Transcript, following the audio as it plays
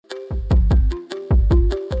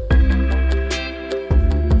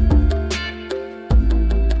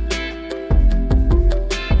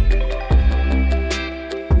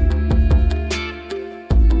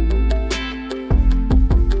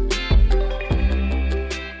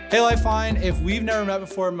Hey Lifeline, if we've never met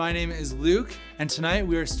before, my name is Luke, and tonight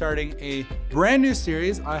we are starting a brand new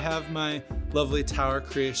series. I have my lovely tower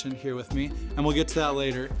creation here with me, and we'll get to that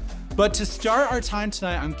later. But to start our time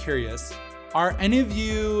tonight, I'm curious, are any of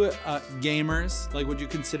you gamers? Like, would you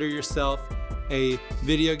consider yourself a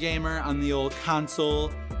video gamer on the old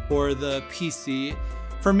console or the PC?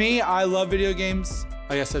 For me, I love video games.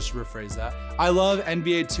 I guess I should rephrase that. I love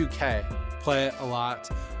NBA 2K, play it a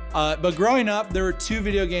lot. But growing up, there were two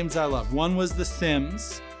video games I loved. One was The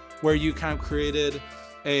Sims, where you kind of created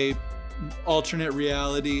a alternate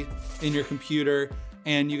reality in your computer,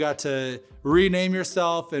 and you got to rename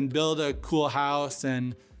yourself and build a cool house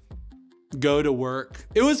and go to work.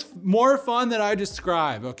 It was more fun than I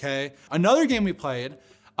describe, okay? Another game we played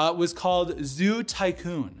was called Zoo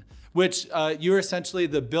Tycoon, which you were essentially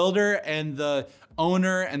the builder and the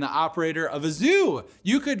owner and the operator of a zoo.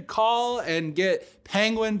 You could call and get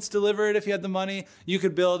penguins delivered if you had the money. You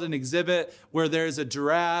could build an exhibit where there's a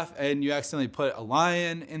giraffe and you accidentally put a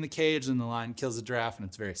lion in the cage and the lion kills the giraffe and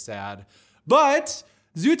it's very sad. But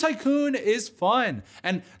Zoo Tycoon is fun.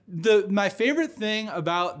 And my favorite thing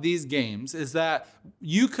about these games is that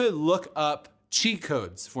you could look up cheat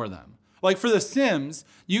codes for them. Like for The Sims,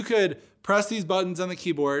 you could press these buttons on the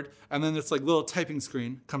keyboard and then this like little typing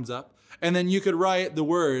screen comes up. And then you could write the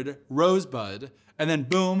word rosebud, and then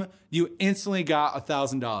boom, you instantly got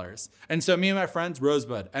 $1,000. And so me and my friends,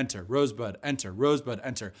 rosebud, enter, rosebud, enter, rosebud,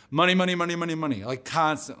 enter. Money, money, money, money, money, like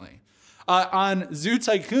constantly. On Zoo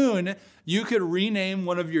Tycoon, you could rename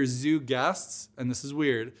one of your zoo guests, and this is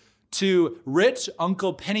weird, to Rich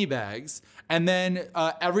Uncle Pennybags. And then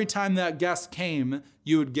every time that guest came,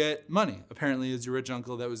 you would get money. Apparently, it was your rich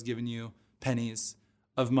uncle that was giving you pennies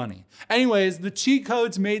of money. Anyways, the cheat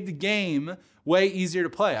codes made the game way easier to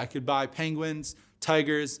play. I could buy penguins,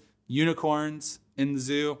 tigers, unicorns in the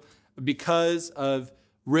zoo because of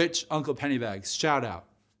Rich Uncle Pennybags. Shout out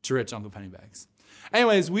to Rich Uncle Pennybags.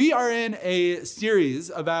 Anyways, we are in a series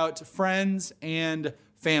about friends and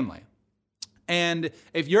family. And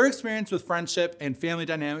if your experience with friendship and family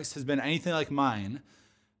dynamics has been anything like mine,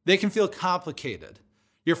 they can feel complicated.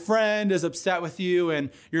 Your friend is upset with you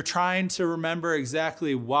and you're trying to remember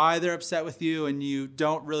exactly why they're upset with you and you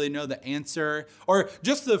don't really know the answer. Or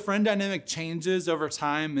just the friend dynamic changes over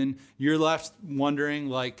time and you're left wondering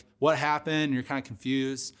like what happened, you're kind of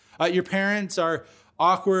confused. Your parents are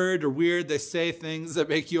awkward or weird, they say things that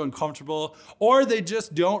make you uncomfortable, or they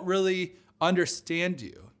just don't really understand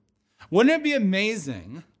you. Wouldn't it be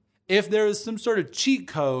amazing if there was some sort of cheat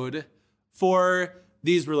code for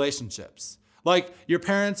these relationships? Like your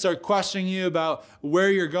parents are questioning you about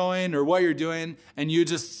where you're going or what you're doing, and you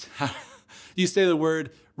just, you say the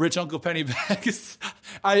word Rich Uncle Pennybags.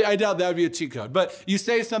 I doubt that would be a cheat code, but you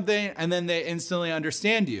say something and then they instantly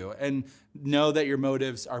understand you and know that your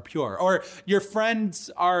motives are pure. Or your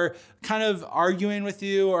friends are kind of arguing with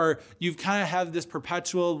you, or you've kind of have this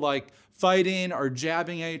perpetual like fighting or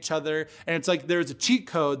jabbing at each other, and it's like there's a cheat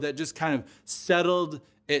code that just kind of settled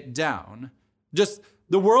it down.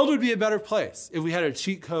 The world would be a better place if we had a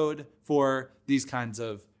cheat code for these kinds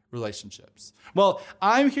of relationships. Well,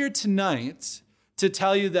 I'm here tonight to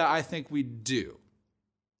tell you that I think we do.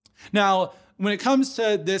 Now, when it comes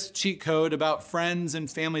to this cheat code about friends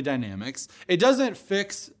and family dynamics, it doesn't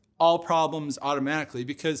fix all problems automatically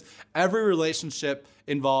because every relationship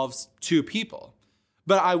involves two people.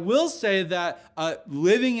 But I will say that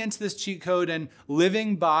living into this cheat code and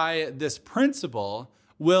living by this principle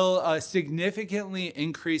will significantly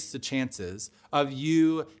increase the chances of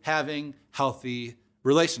you having healthy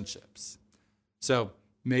relationships. So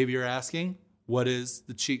maybe you're asking, what is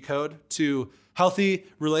the cheat code to healthy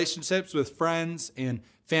relationships with friends and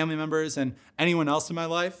family members and anyone else in my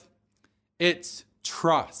life? It's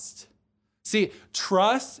trust. See,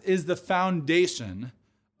 trust is the foundation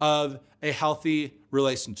of a healthy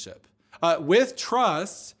relationship. With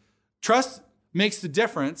trust makes the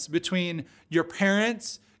difference between your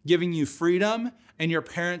parents giving you freedom and your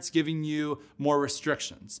parents giving you more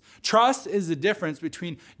restrictions. Trust is the difference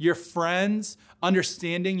between your friends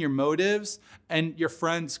understanding your motives and your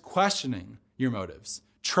friends questioning your motives.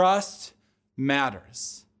 Trust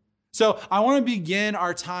matters. So I want to begin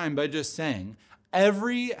our time by just saying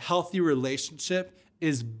every healthy relationship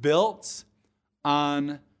is built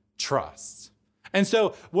on trust. And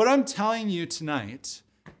so what I'm telling you tonight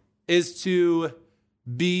is to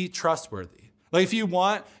be trustworthy. Like if you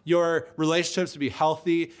want your relationships to be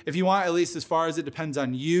healthy, if you want, at least as far as it depends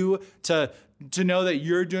on you, to know that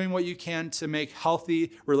you're doing what you can to make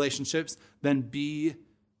healthy relationships, then be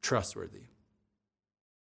trustworthy.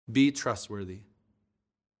 Be trustworthy.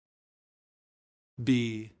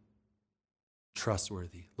 Be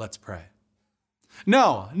trustworthy. Let's pray.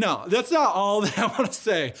 No, that's not all that I want to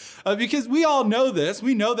say, because we all know this.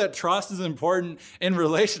 We know that trust is important in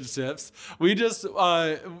relationships.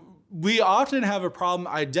 We often have a problem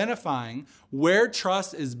identifying where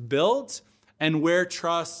trust is built and where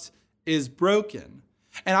trust is broken.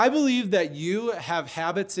 And I believe that you have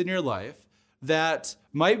habits in your life that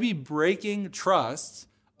might be breaking trust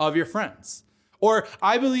of your friends. Or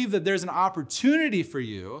I believe that there's an opportunity for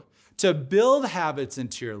you to build habits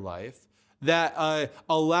into your life that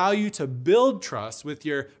allow you to build trust with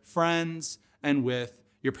your friends and with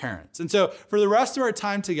your parents. And so for the rest of our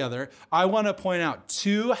time together, I want to point out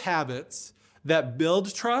 2 habits that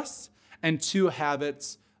build trust and 2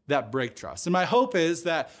 habits that break trust. And my hope is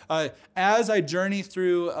that as I journey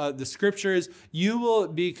through the scriptures, you will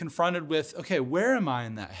be confronted with, okay, where am I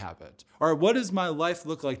in that habit? Or what does my life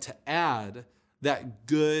look like to add that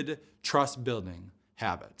good trust building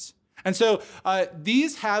habit? And so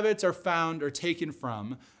these habits are found or taken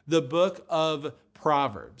from the book of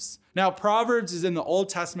Proverbs. Now, Proverbs is in the Old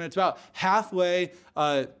Testament. It's about halfway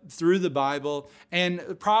through the Bible.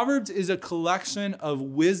 And Proverbs is a collection of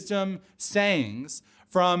wisdom sayings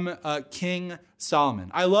from King Solomon.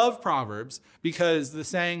 I love Proverbs because the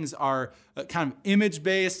sayings are kind of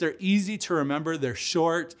image-based. They're easy to remember. They're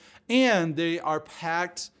short. And they are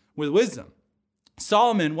packed with wisdom.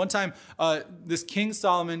 Solomon, one time, this King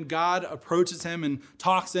Solomon, God approaches him and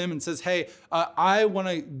talks to him and says, hey, I want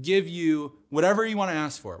to give you whatever you want to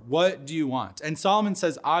ask for. What do you want? And Solomon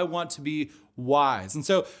says, I want to be wise. And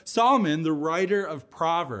so Solomon, the writer of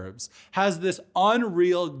Proverbs, has this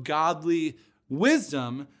unreal godly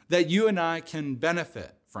wisdom that you and I can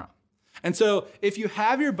benefit from. And so if you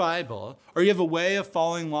have your Bible or you have a way of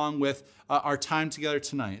following along with our time together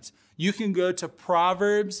tonight, you can go to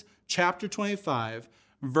Proverbs chapter 25,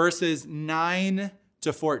 verses 9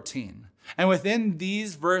 to 14. And within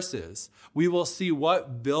these verses, we will see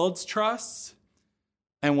what builds trust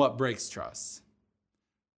and what breaks trust.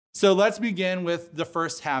 So let's begin with the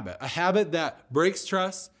first habit, a habit that breaks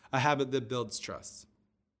trust, a habit that builds trust.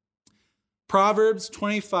 Proverbs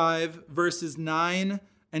 25, verses 9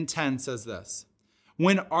 and 10 says this: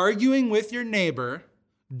 when arguing with your neighbor,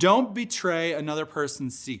 don't betray another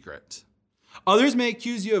person's secret. Others may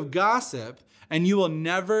accuse you of gossip, and you will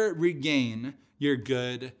never regain your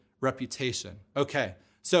good reputation. Okay,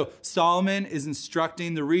 so Solomon is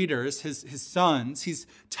instructing the readers, his sons. He's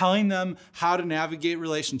telling them how to navigate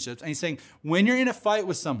relationships. And he's saying, when you're in a fight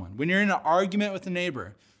with someone, when you're in an argument with a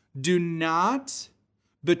neighbor, do not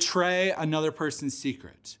betray another person's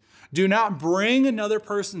secret. Do not bring another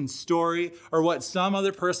person's story or what some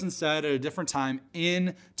other person said at a different time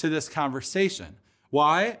into this conversation.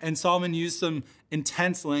 Why? And Solomon used some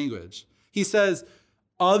intense language. He says,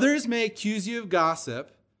 others may accuse you of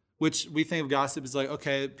gossip, which we think of gossip as like,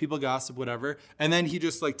 okay, people gossip, whatever. And then he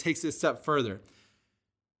just like takes it a step further.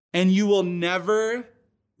 And you will never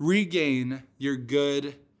regain your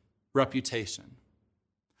good reputation.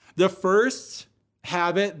 The first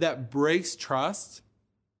habit that breaks trust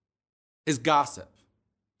is gossip.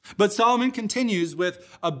 But Solomon continues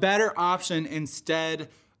with a better option instead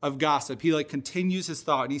of gossip. He continues his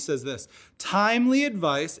thought and he says this: timely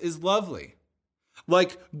advice is lovely,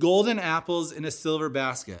 like golden apples in a silver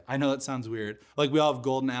basket. I know that sounds weird. Like we all have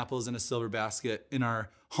golden apples in a silver basket in our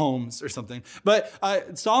homes or something. But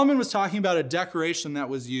Solomon was talking about a decoration that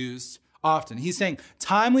was used often. He's saying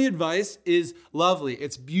timely advice is lovely.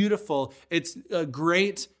 It's beautiful. It's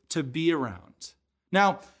great to be around.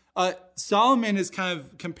 Now, Solomon is kind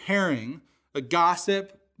of comparing a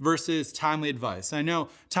gossip versus timely advice. I know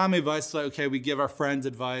timely advice is like, okay, we give our friends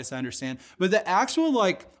advice, I understand. But the actual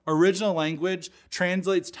original language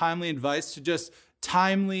translates timely advice to just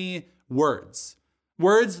timely words.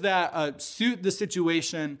 Words that suit the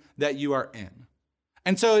situation that you are in.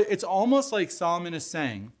 And so it's almost like Solomon is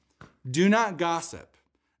saying, do not gossip.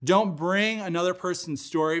 Don't bring another person's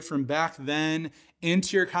story from back then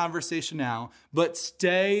into your conversation now, but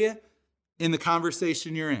stay in the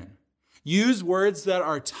conversation you're in. Use words that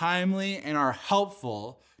are timely and are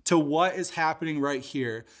helpful to what is happening right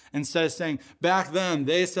here, instead of saying, back then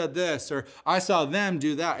they said this, or I saw them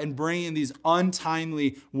do that, and bringing these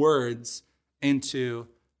untimely words into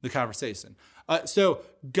the conversation. So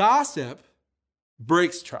gossip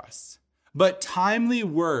breaks trust, but timely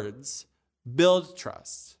words build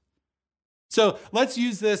trust. So let's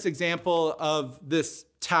use this example of this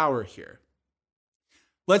tower here.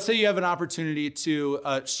 Let's say you have an opportunity to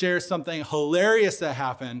share something hilarious that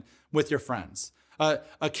happened with your friends.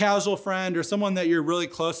 A casual friend or someone that you're really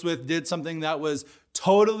close with did something that was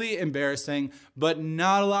totally embarrassing, but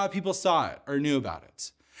not a lot of people saw it or knew about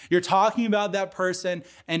it. You're talking about that person,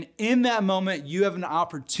 and in that moment, you have an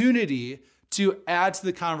opportunity to add to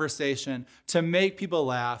the conversation, to make people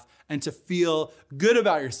laugh, and to feel good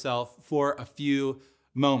about yourself for a few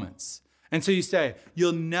moments. And so you say,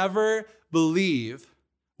 you'll never believe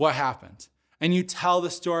what happened. And you tell the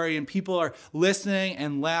story, and people are listening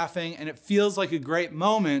and laughing, and it feels like a great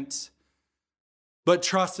moment, but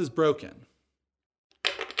trust is broken.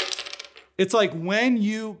 It's like when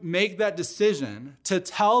you make that decision to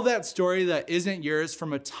tell that story that isn't yours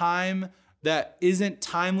from a time that isn't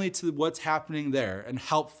timely to what's happening there and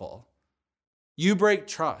helpful, you break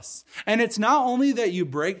trust. And it's not only that you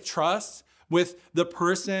break trust with the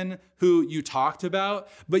person who you talked about,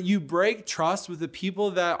 but you break trust with the people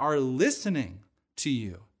that are listening to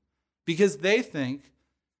you because they think,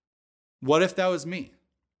 what if that was me?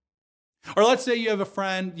 Or let's say you have a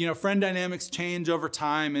friend, friend dynamics change over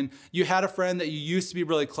time, and you had a friend that you used to be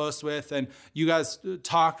really close with, and you guys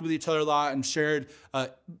talked with each other a lot and shared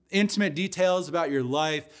intimate details about your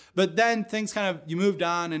life. But then things you moved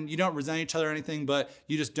on, and you don't resent each other or anything, but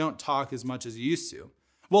you just don't talk as much as you used to.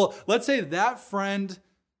 Well, let's say that friend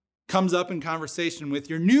comes up in conversation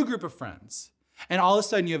with your new group of friends, and all of a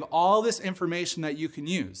sudden you have all this information that you can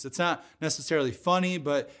use. It's not necessarily funny,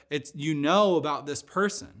 but it's about this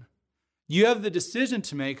person. You have the decision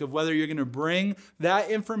to make of whether you're going to bring that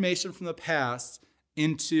information from the past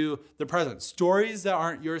into the present. Stories that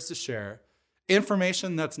aren't yours to share,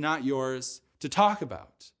 information that's not yours to talk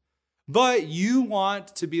about. But you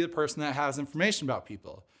want to be the person that has information about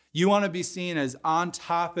people. You want to be seen as on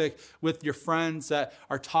topic with your friends that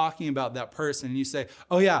are talking about that person. And you say,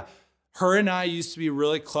 oh yeah, her and I used to be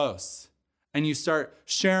really close. And you start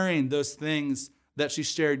sharing those things that she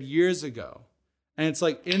shared years ago. And it's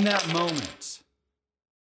like in that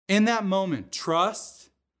moment, trust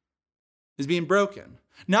is being broken.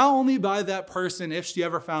 Not only by that person if she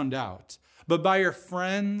ever found out, but by your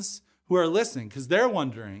friends who are listening, because they're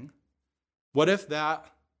wondering, what if that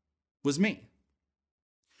was me?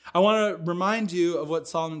 I want to remind you of what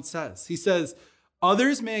Solomon says. He says,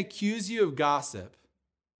 others may accuse you of gossip,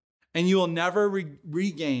 and you will never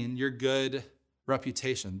regain your good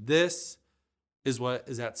reputation. This is what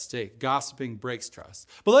is at stake. Gossiping breaks trust.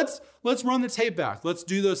 But let's run the tape back. Let's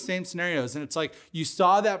do those same scenarios. And it's like you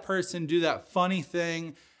saw that person do that funny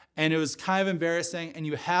thing, and it was kind of embarrassing, and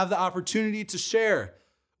you have the opportunity to share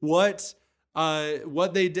what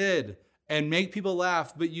they did and make people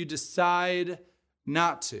laugh, but you decide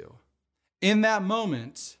not to. In that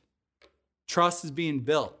moment, trust is being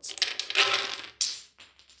built.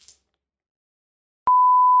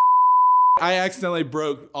 I accidentally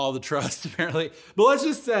broke all the trust, apparently. But let's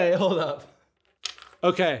just say, hold up.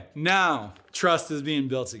 Okay, now trust is being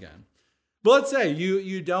built again. But let's say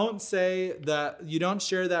you don't say that, you don't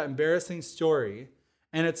share that embarrassing story,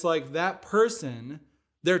 and it's like that person,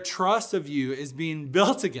 their trust of you is being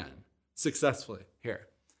built again successfully here.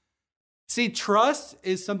 See, trust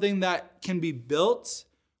is something that can be built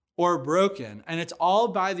or broken, and it's all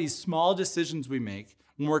by these small decisions we make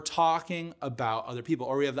when we're talking about other people,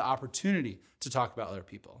 or we have the opportunity to talk about other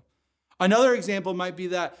people. Another example might be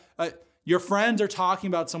that your friends are talking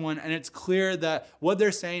about someone, and it's clear that what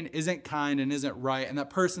they're saying isn't kind and isn't right, and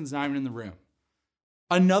that person's not even in the room.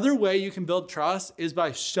 Another way you can build trust is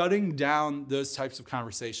by shutting down those types of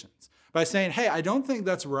conversations. By saying, hey, I don't think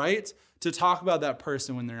that's right to talk about that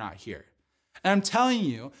person when they're not here. And I'm telling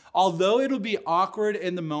you, although it'll be awkward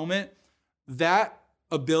in the moment, that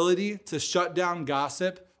ability to shut down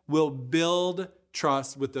gossip will build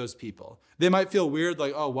trust with those people. They might feel weird,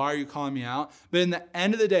 like, oh, why are you calling me out? But in the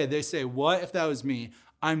end of the day, they say, what if that was me?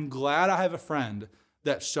 I'm glad I have a friend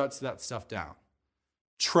that shuts that stuff down.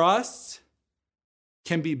 Trust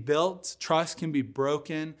can be built, trust can be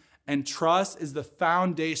broken, and trust is the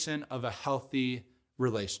foundation of a healthy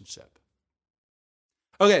relationship.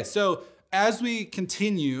 Okay, so as we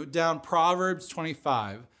continue down Proverbs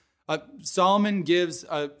 25, Solomon gives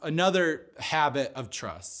another habit of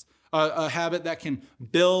trust, a habit that can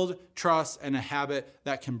build trust and a habit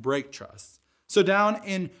that can break trust. So down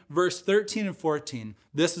in verse 13 and 14,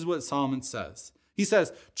 this is what Solomon says. He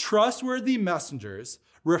says, trustworthy messengers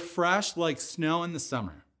refresh like snow in the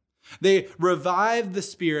summer. They revive the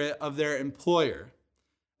spirit of their employer.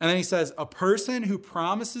 And then he says, a person who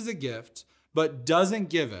promises a gift but doesn't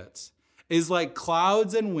give it is like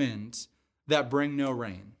clouds and wind that bring no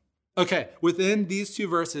rain. Okay, within these two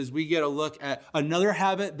verses, we get a look at another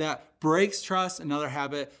habit that breaks trust, another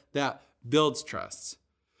habit that builds trust.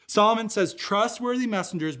 Solomon says, trustworthy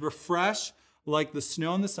messengers refresh like the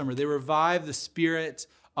snow in the summer. They revive the spirit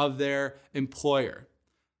of their employer.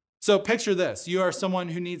 So picture this. You are someone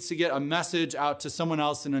who needs to get a message out to someone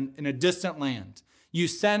else in a distant land. You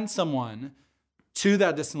send someone to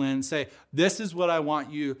that distant land and say, this is what I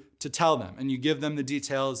want you to tell them. And you give them the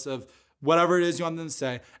details of whatever it is you want them to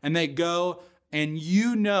say. And they go, and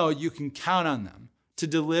you know you can count on them to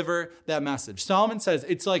deliver that message. Solomon says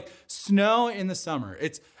it's like snow in the summer.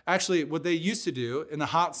 It's actually what they used to do in the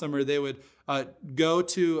hot summer. They would go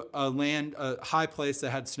to a high place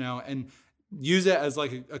that had snow and use it as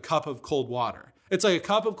like a cup of cold water. It's like a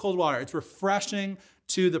cup of cold water. It's refreshing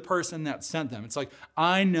to the person that sent them. It's like,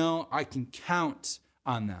 I know I can count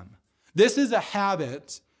on them. This is a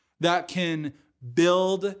habit that can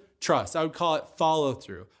build trust. I would call it follow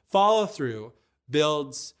through. Follow through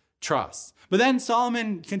builds trust. But then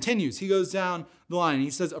Solomon continues. He goes down the line. He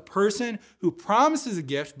says, a person who promises a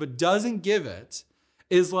gift but doesn't give it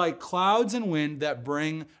is like clouds and wind that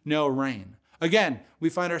bring no rain. Again, we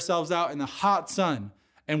find ourselves out in the hot sun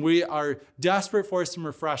and we are desperate for some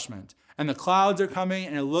refreshment. And the clouds are coming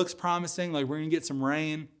and it looks promising, like we're going to get some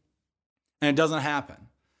rain, and it doesn't happen.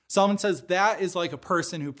 Solomon says that is like a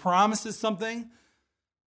person who promises something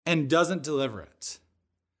and doesn't deliver it.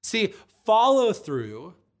 See, follow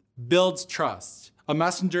through builds trust. A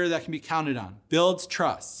messenger that can be counted on builds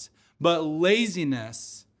trust, but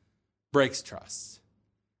laziness breaks trust.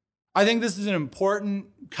 I think this is an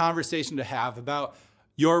important conversation to have about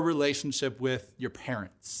your relationship with your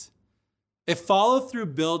parents. If follow through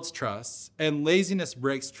builds trust and laziness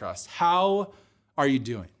breaks trust, how are you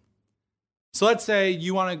doing? So let's say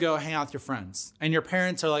you want to go hang out with your friends and your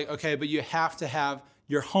parents are like, okay, but you have to have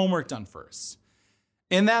your homework done first.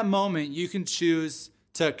 In that moment, you can choose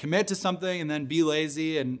to commit to something and then be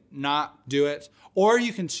lazy and not do it, or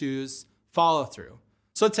you can choose follow through.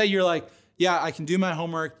 So let's say you're like, yeah, I can do my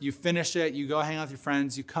homework. You finish it. You go hang out with your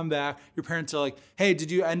friends. You come back. Your parents are like, hey, did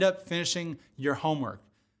you end up finishing your homework?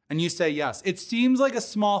 And you say yes. It seems like a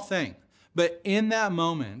small thing, but in that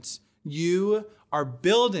moment, you are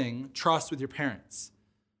building trust with your parents.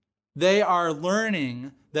 They are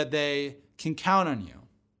learning that they can count on you.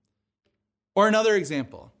 Or another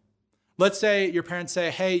example. Let's say your parents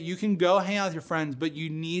say, hey, you can go hang out with your friends, but you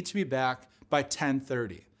need to be back by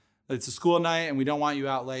 10:30. It's a school night and we don't want you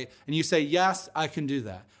out late. And you say, yes, I can do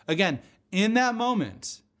that. Again, in that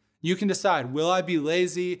moment, you can decide, will I be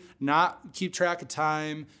lazy, not keep track of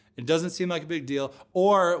time? It doesn't seem like a big deal.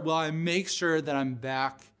 Or will I make sure that I'm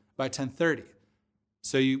back by 10:30?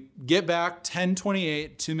 So you get back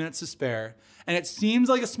 10:28, 2 minutes to spare. And it seems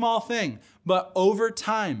like a small thing, but over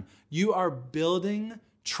time, you are building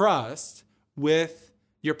trust with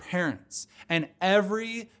your parents. And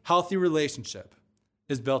every healthy relationship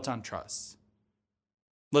is built on trust.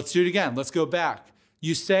 Let's do it again. Let's go back.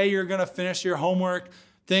 You say you're going to finish your homework.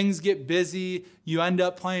 Things get busy. You end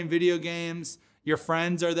up playing video games. Your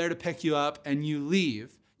friends are there to pick you up and you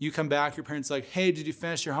leave. You come back, your parents are like, hey, did you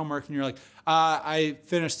finish your homework? And you're like, I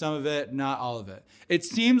finished some of it, not all of it. It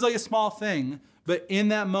seems like a small thing, but in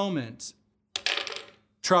that moment,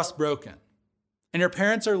 trust broken. And your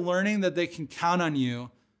parents are learning that they can count on you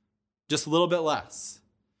just a little bit less.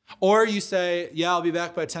 Or you say, yeah, I'll be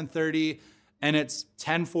back by 10:30, and it's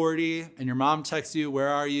 10:40, and your mom texts you, where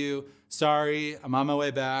are you? Sorry, I'm on my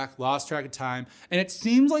way back, lost track of time. And it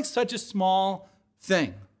seems like such a small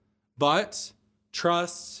thing, but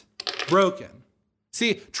trust broken.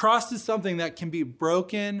 See, trust is something that can be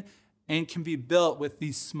broken and can be built with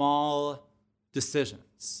these small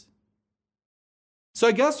decisions. So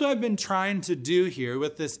I guess what I've been trying to do here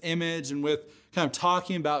with this image and with kind of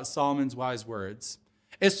talking about Solomon's wise words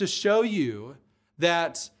is to show you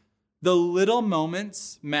that the little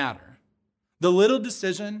moments matter. The little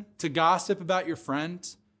decision to gossip about your friend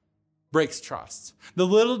breaks trust. The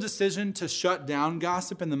little decision to shut down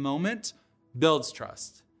gossip in the moment builds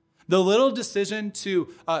trust. The little decision to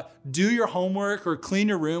do your homework or clean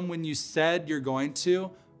your room when you said you're going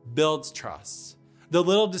to builds trust. The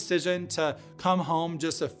little decision to come home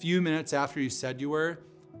just a few minutes after you said you were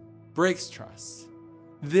breaks trust.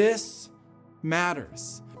 This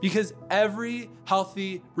matters because every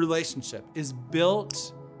healthy relationship is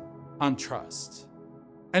built on trust.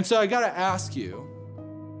 And so I got to ask you,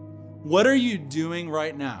 what are you doing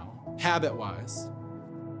right now, habit-wise,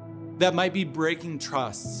 that might be breaking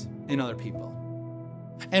trust in other people?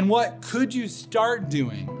 And what could you start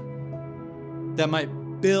doing that might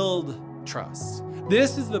build trust?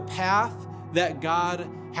 This is the path that God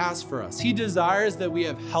has for us. He desires that we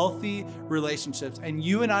have healthy relationships, and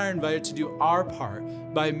you and I are invited to do our part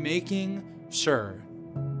by making sure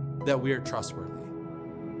that we are trustworthy.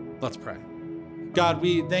 Let's pray. God,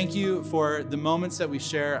 we thank you for the moments that we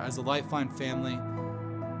share as a Lifeline family.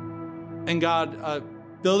 And God,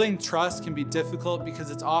 building trust can be difficult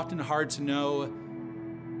because it's often hard to know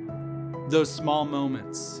those small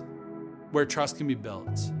moments where trust can be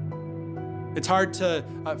built. It's hard to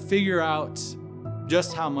figure out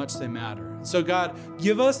just how much they matter. So God,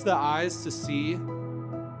 give us the eyes to see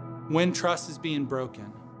when trust is being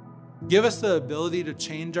broken. Give us the ability to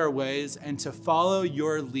change our ways and to follow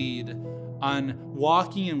your lead on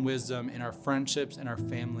walking in wisdom in our friendships and our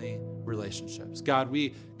family relationships. God,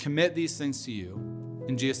 we commit these things to you.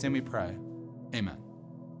 In Jesus' name we pray. Amen.